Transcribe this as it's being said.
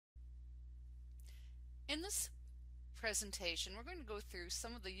In this presentation, we're going to go through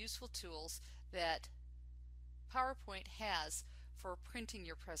some of the useful tools that PowerPoint has for printing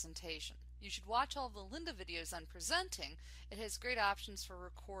your presentation. You should watch all of the Linda videos on presenting. It has great options for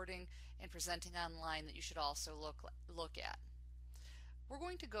recording and presenting online that you should also look at. We're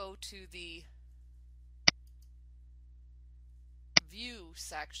going to go to the View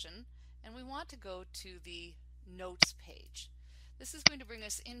section, and we want to go to the Notes page. This is going to bring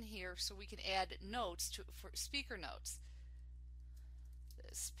us in here so we can add notes for speaker notes.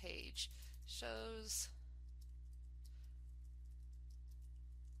 This page shows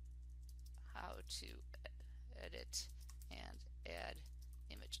how to edit and add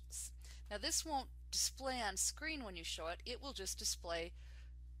images. Now this won't display on screen when you show it. It will just display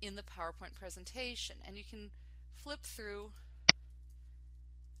in the PowerPoint presentation, and you can flip through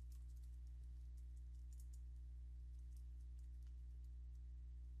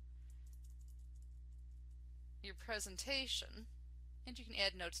your presentation, and you can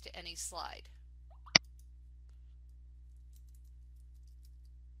add notes to any slide.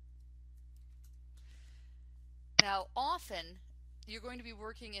 Now often you're going to be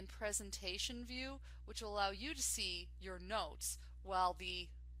working in presentation view, which will allow you to see your notes while the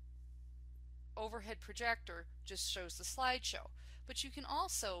overhead projector just shows the slideshow. But you can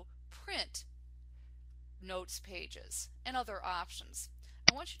also print notes pages and other options.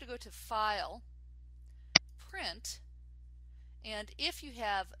 I want you to go to File, Print, and if you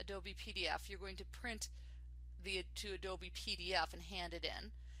have Adobe PDF, you're going to print to Adobe PDF and hand it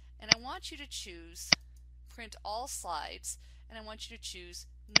in. And I want you to choose Print All Slides, and I want you to choose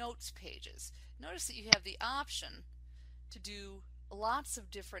Notes Pages. Notice that you have the option to do lots of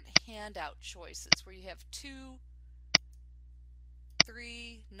different handout choices where you have 2,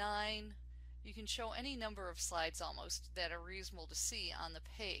 3, 9. You can show any number of slides almost that are reasonable to see on the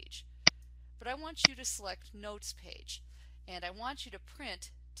page. But I want you to select Notes Page, and I want you to print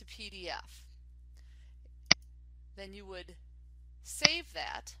to PDF. Then you would save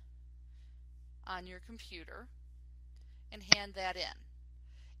that on your computer and hand that in.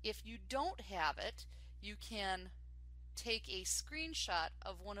 If you don't have it, you can take a screenshot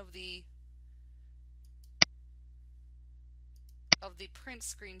of one of the print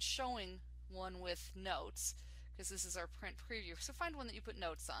screens showing one with notes, because this is our print preview. So find one that you put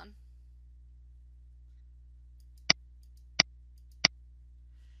notes on.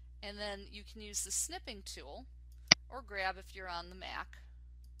 And then you can use the snipping tool or grab if you're on the Mac.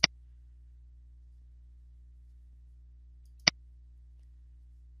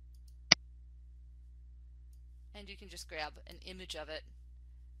 And you can just grab an image of it,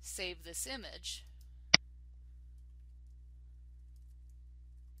 save this image,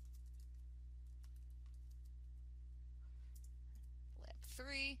 Lab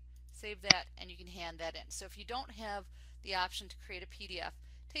 3, save that, and you can hand that in. So if you don't have the option to create a PDF,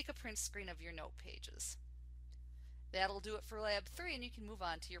 take a print screen of your note pages. That'll do it for Lab 3, and you can move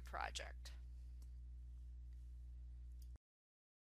on to your project.